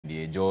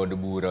Die jod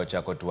bura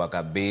ochako twak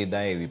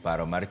abidha ewi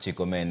paro mar chik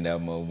omenda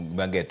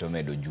mageto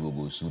medo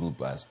juogo osuru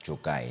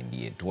pachoka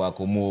ndie. Twak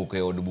omoko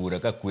e od bura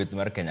ka kweth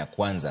mar Kenya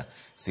Kwanza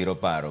siro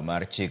paro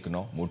mar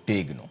chikno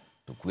motegno.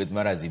 To kweth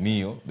mar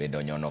Azimio bende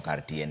onyono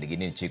kar tiendgi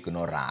ni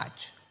chikno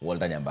rach.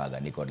 Walter Nyambaga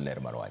ni kod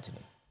ler mar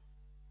wachni.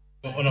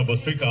 Honorable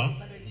Speaker,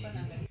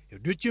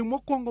 odiochieng'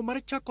 mokwongo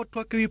mar chako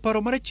twak ewi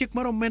paro mar chik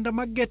mar omenda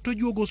mageto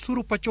juogo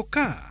osuru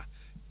pachoka.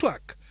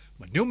 Twak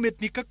mane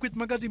ometni ka kweth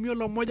mag Azimio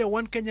la Umoja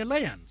One Kenya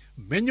Alliance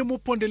menyo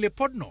mopondele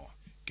podno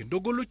kendo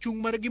golo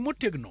chung' margi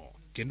motegno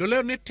kendo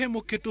leo ne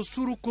temo keto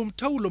osuru kuom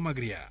taulo mag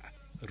ria.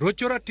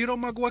 Rocho ratiro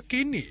mag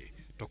wakini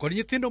to kod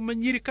nyithindo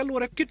manyiri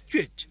kaluwore kit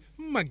chwech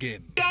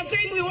magen. You are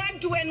saying we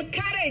want to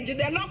encourage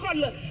the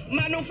local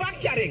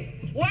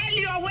manufacturing while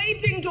you are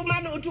waiting to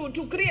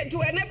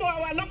enable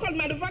our local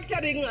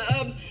manufacturing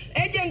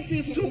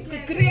agencies to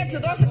create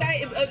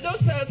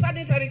those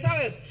sanitary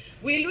towels.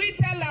 Will we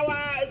tell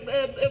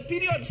our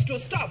periods to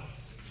stop?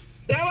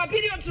 Our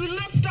periods will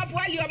not stop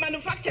while you are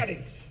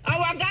manufacturing.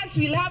 Our girls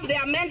will have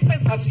their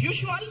menses as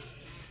usual,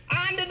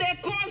 and the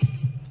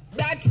cost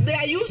that they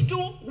are used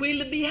to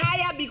will be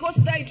higher because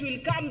that will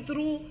come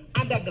through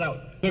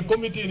underground. the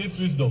committee in its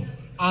wisdom,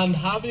 and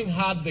having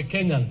had the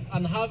Kenyans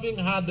and having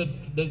had the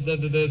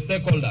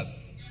stakeholders,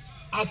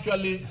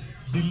 actually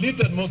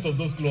deleted most of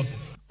those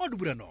clauses.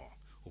 Odbura no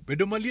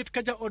obedo maliet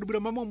kaja odbura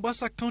ma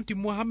Mombasa County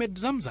Mohamed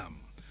Zamzam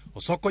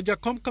osoko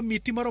jakom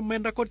kamiti mar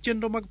omenda kod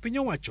chenro mag piny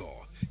owacho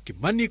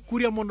Kimani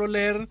Kuria mondo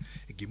ler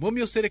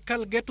gimomiyo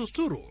Sirkal geto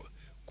osuru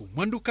kuom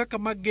mwandu kaka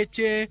mag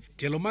geche,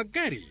 tielo mag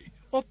gari,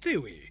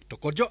 othiwi to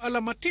kod jo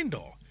ala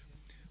matindo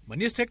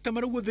manie sekta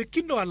mar wuodhe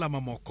kindo ala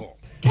mamoko.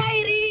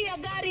 Tairi ya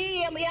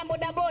gari ya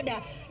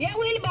bodaboda, ya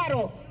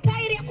wheelbarrow,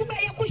 tairi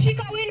ya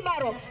kushika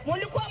wheelbarrow,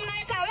 mulikuwa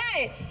mnaeka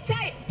wewe,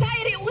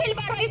 tairi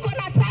wheelbarrow iko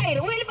na tairi,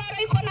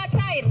 wheelbarrow iko na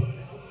tairi.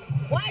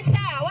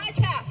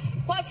 Wacha,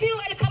 kwa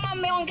fuel kama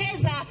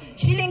mmeongeza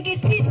shilingi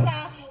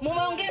 9,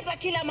 mumeongeza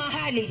kila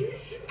mahali.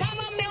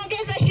 Kama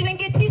mmeongeza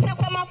shilingi 9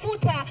 kwa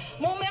mafuta,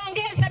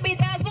 mumeongeza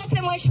bidhaa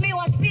zote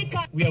Mheshimiwa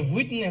Speaker. We have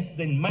witnessed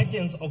the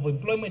emergence of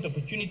employment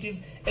opportunities,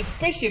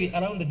 especially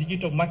around the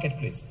digital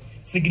marketplace.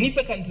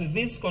 Significantly,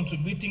 this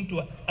contributing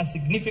to a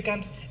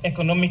significant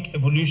economic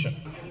evolution.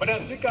 Madam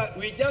Speaker,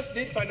 we just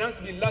did finance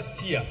bill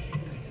last year,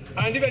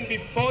 and even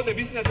before the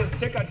businesses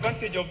take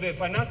advantage of the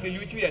finance bill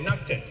which we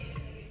enacted,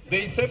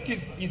 the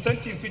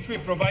incentives which we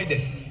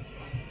provided.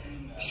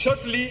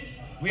 Shortly,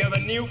 we have a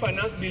new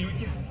finance bill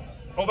which is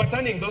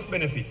overturning those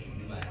benefits.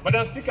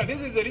 Madam Speaker,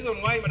 this is the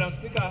reason why, Madam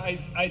Speaker,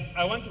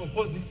 I want to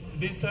oppose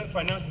this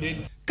finance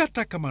bill.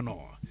 Kata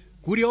kamano,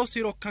 Kuria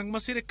osiro kang ma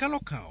Sirkal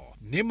okao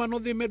ni mano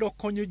dhi medo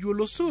konyo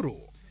juolo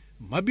osuru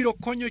mabiro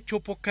konyo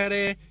chopo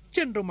kare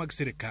chenro mag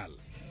Sirkal.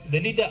 The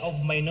leader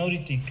of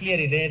minority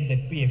clearly read the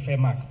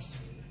PFM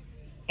Act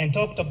and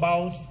talked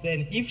about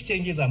then if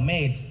changes are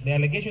made, the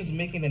allegations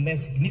making and then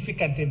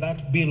significantly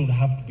that bill would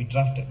have to be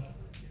drafted.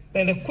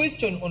 Then the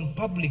question on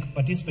public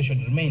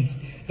participation remains.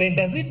 Then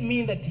does it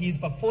mean that he is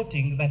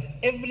purporting that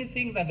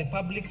everything that the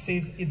public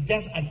says is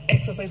just an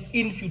exercise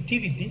in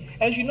futility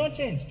and should not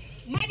change?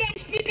 Madam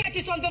Speaker, it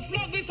is on the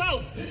floor of this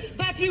House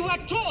that we were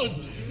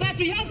told that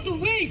we have to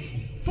wait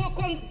for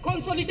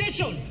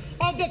consolidation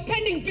of the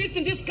pending bills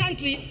in this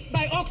country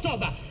by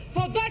October.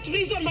 For that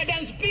reason,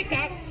 Madam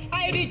Speaker,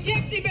 I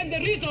reject even the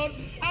reason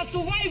as to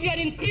why we are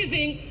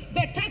increasing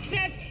the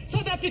taxes so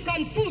that we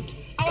can foot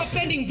our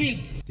pending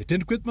bills.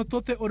 Jatend kweth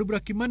mathoth odbura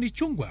Kimani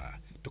Chungwa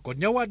to kod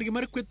nyawadgi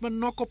mar kweth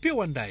manoko Pio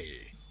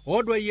Wandayi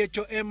odwa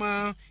yiecho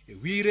ema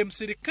ewi rem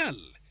Sirkal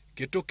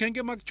keto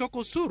kenge mag choko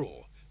osuru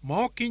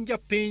ma ok in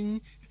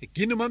japiny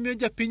gino mamiyo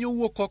japiny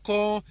owuok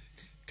oko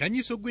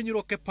kanyiso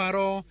gwenyruok e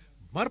paro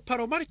mar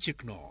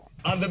chikno.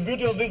 And the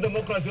beauty of this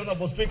democracy,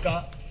 Honorable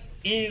Speaker,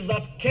 is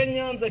that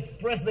Kenyans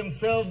express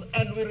themselves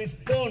and we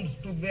respond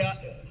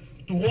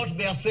to what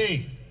they are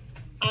saying.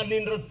 And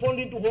in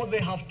responding to what they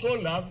have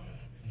told us,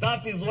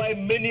 that is why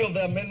many of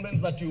the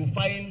amendments that you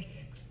find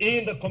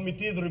in the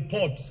committee's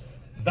report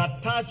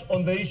that touch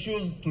on the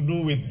issues to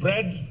do with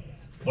bread,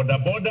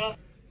 boda.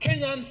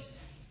 Kenyans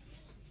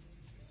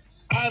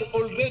are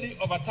already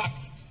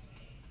overtaxed.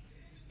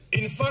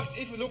 In fact,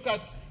 if you look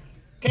at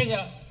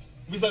Kenya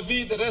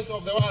vis-a-vis the rest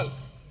of the world,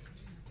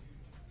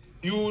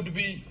 you would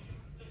be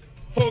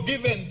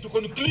forgiven to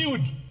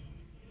conclude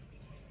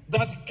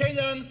that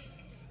Kenyans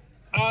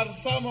are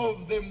some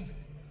of the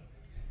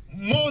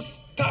most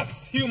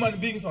taxed human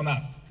beings on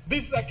earth.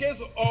 This is a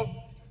case of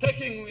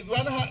taking with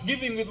one hand,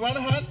 giving with one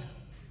hand,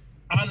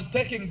 and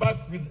taking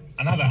back with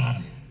another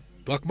hand.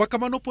 Twak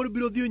makamano pod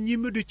biro dhi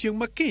nyime odiochieng'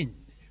 makiny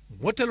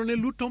motelo ne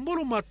luto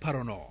mbolo mar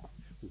parono.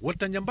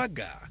 Walter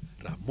Nyambaga,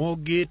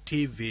 Ramogi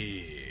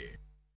TV.